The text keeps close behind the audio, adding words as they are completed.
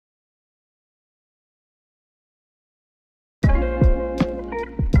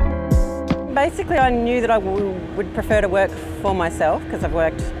Basically, I knew that I would prefer to work for myself because I've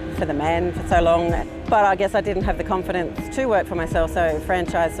worked for the man for so long, but I guess I didn't have the confidence to work for myself, so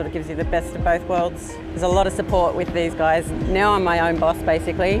franchise sort of gives you the best of both worlds. There's a lot of support with these guys. Now I'm my own boss,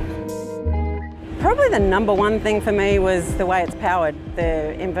 basically. Probably the number one thing for me was the way it's powered,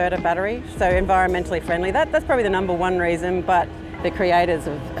 the inverter battery, so environmentally friendly. That's probably the number one reason, but the creators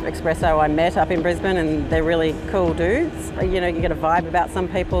of Xpresso I met up in Brisbane, and they're really cool dudes. You know, you get a vibe about some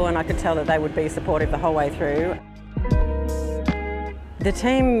people, and I could tell that they would be supportive the whole way through. The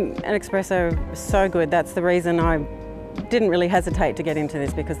team at Xpresso is so good. That's the reason I didn't really hesitate to get into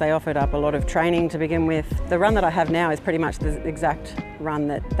this, because they offered up a lot of training to begin with. The run that I have now is pretty much the exact run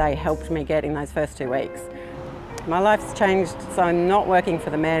that they helped me get in those first 2 weeks. My life's changed, so I'm not working for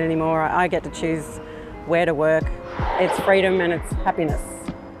the man anymore. I get to choose where to work. It's freedom and it's happiness.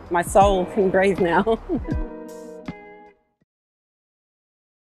 My soul can breathe now.